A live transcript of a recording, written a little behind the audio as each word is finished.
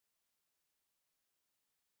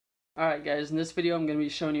Alright guys, in this video I'm going to be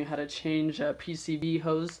showing you how to change a PCV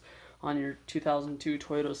hose on your 2002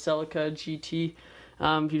 Toyota Celica GT.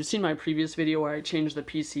 If you've seen my previous video where I changed the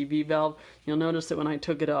PCV valve, you'll notice that when I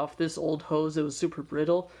took it off this old hose it was super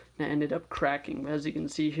brittle and it ended up cracking. As you can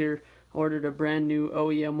see here, I ordered a brand new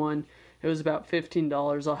OEM one. It was about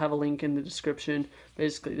 $15. I'll have a link in the description.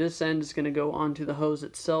 Basically this end is going to go onto the hose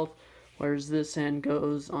itself, whereas this end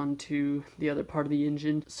goes onto the other part of the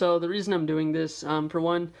engine. So the reason I'm doing this, for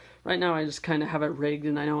one, right now I just kind of have it rigged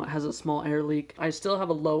and I know it has a small air leak. I still have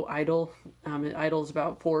a low idle. It idles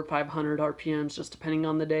about 400 or 500 RPMs just depending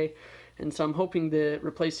on the day. And so I'm hoping that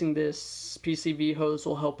replacing this PCV hose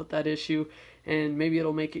will help with that issue, and maybe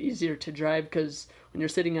it'll make it easier to drive, because when you're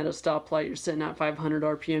sitting at a stoplight, you're sitting at 500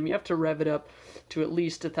 RPM, you have to rev it up to at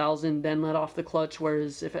least 1,000, then let off the clutch,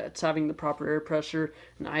 whereas if it's having the proper air pressure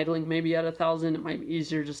and idling maybe at 1,000, it might be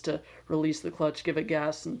easier just to release the clutch, give it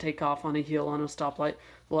gas, and take off on a heel on a stoplight.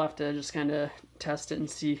 We'll have to just kind of test it and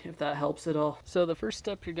see if that helps at all. So the first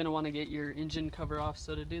step, you're going to want to get your engine cover off.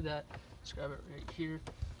 So to do that, just grab it right here,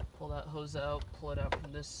 pull that hose out, pull it out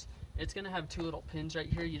from this. It's going to have two little pins right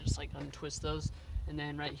here. You just like untwist those, and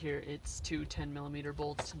then right here it's two 10mm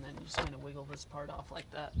bolts, and then you just kind of wiggle this part off like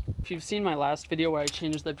that. If you've seen my last video where I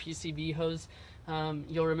changed the PCV hose,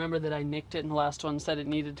 you'll remember that I nicked it in the last one, said it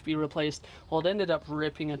needed to be replaced. Well, it ended up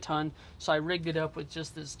ripping a ton, so I rigged it up with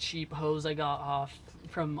just this cheap hose I got off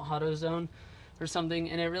from AutoZone or something,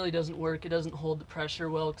 and it really doesn't work. It doesn't hold the pressure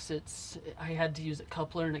well because I had to use a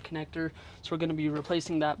coupler and a connector, so we're going to be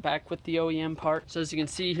replacing that back with the OEM part. So as you can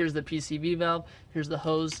see, here's the PCV valve, here's the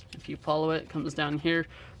hose. If you follow it, it comes down here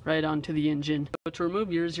right onto the engine. So to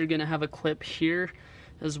remove yours, you're going to have a clip here,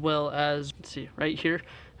 as well as, let's see, right here.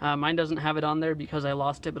 Mine doesn't have it on there because I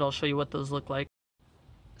lost it, but I'll show you what those look like.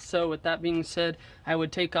 So with that being said, I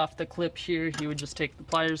would take off the clip here. You would just take the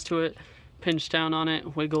pliers to it, pinch down on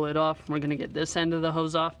it, wiggle it off. We're going to get this end of the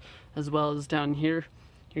hose off, as well as down here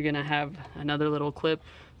you're going to have another little clip.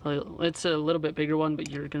 It's a little bit bigger one, but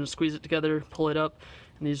you're going to squeeze it together, pull it up,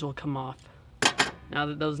 and these will come off. Now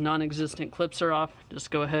that those non-existent clips are off, just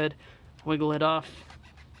go ahead, wiggle it off.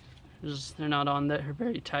 They're not on there, they're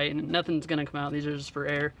very tight, and nothing's going to come out. These are just for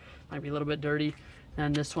air. Might be a little bit dirty,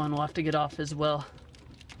 and this one will have to get off as well.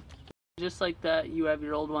 Just like that, you have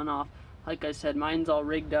your old one off. Like I said, mine's all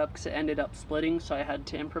rigged up because it ended up splitting, so I had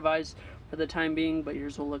to improvise for the time being, but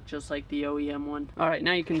yours will look just like the OEM one. Alright,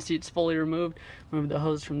 now you can see it's fully removed. Move the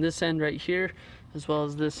hose from this end right here, as well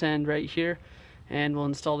as this end right here, and we'll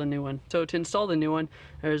install the new one. So to install the new one,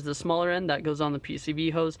 there's the smaller end that goes on the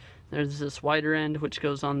PCV hose. There's this wider end which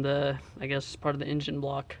goes on the, I guess, part of the engine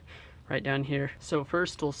block right down here. So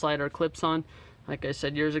first we'll slide our clips on. Like I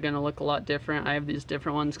said, yours are going to look a lot different. I have these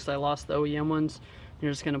different ones because I lost the OEM ones.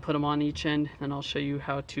 You're just going to put them on each end, and I'll show you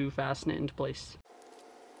how to fasten it into place.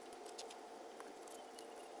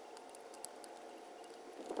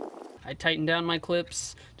 I tighten down my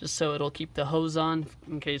clips just so it'll keep the hose on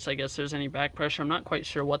in case, I guess, there's any back pressure. I'm not quite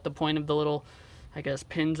sure what the point of the little, I guess,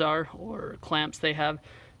 pins are or clamps they have,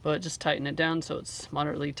 but just tighten it down so it's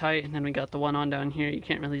moderately tight. And then we got the one on down here. You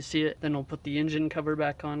can't really see it. Then we'll put the engine cover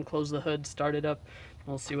back on, close the hood, start it up, and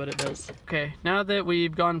we'll see what it does. Okay, now that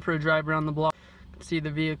we've gone for a drive around the block, see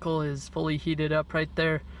the vehicle is fully heated up right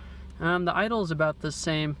there. The idle is about the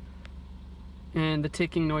same, and the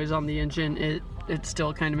ticking noise on the engine, it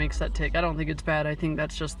still kind of makes that tick. I don't think it's bad. I think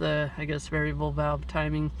that's just the, I guess, variable valve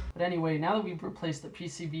timing. But anyway, now that we've replaced the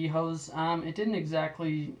PCV hose, it didn't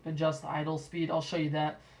exactly adjust the idle speed. I'll show you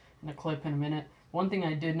that in a clip in a minute. One thing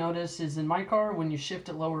I did notice is in my car, when you shift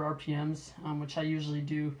at lower RPMs, which I usually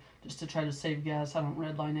do just to try to save gas, I don't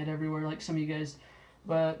redline it everywhere like some of you guys.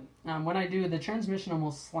 But when I do, the transmission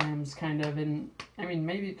almost slams kind of, and I mean,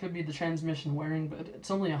 maybe it could be the transmission wearing, but it's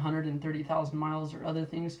only 130,000 miles or other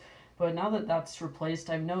things. But now that that's replaced,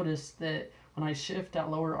 I've noticed that when I shift at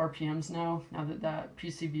lower RPMs now that that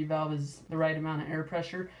PCV valve is the right amount of air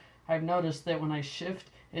pressure, I've noticed that when I shift,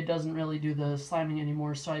 it doesn't really do the slamming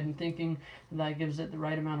anymore. So I'm thinking that gives it the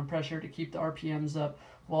right amount of pressure to keep the RPMs up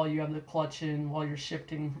while you have the clutch in, while you're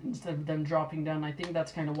shifting, instead of them dropping down. I think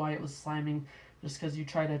that's kind of why it was slamming, just because you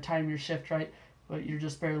try to time your shift right, but you're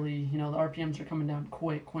just barely, you know, the RPMs are coming down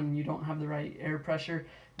quick when you don't have the right air pressure,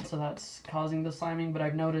 and so that's causing the slamming. But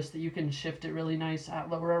I've noticed that you can shift it really nice at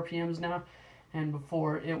lower RPMs now, and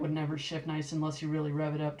before it would never shift nice unless you really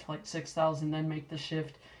rev it up to like 6,000, then make the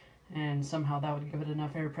shift, and somehow that would give it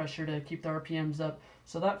enough air pressure to keep the RPMs up.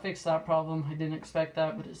 So that fixed that problem. I didn't expect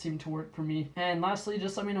that, but it seemed to work for me. And lastly,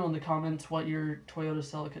 just let me know in the comments what your Toyota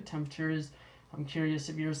Celica temperature is. I'm curious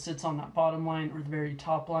if yours sits on that bottom line or the very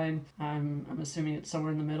top line. I'm assuming it's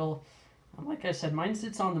somewhere in the middle. Like I said, mine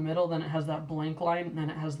sits on the middle, then it has that blank line, and then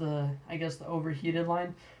it has the, I guess, the overheated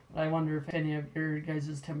line. But I wonder if any of your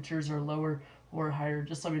guys' temperatures are lower or higher.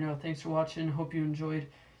 Just let me know. Thanks for watching. Hope you enjoyed,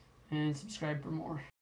 and subscribe for more.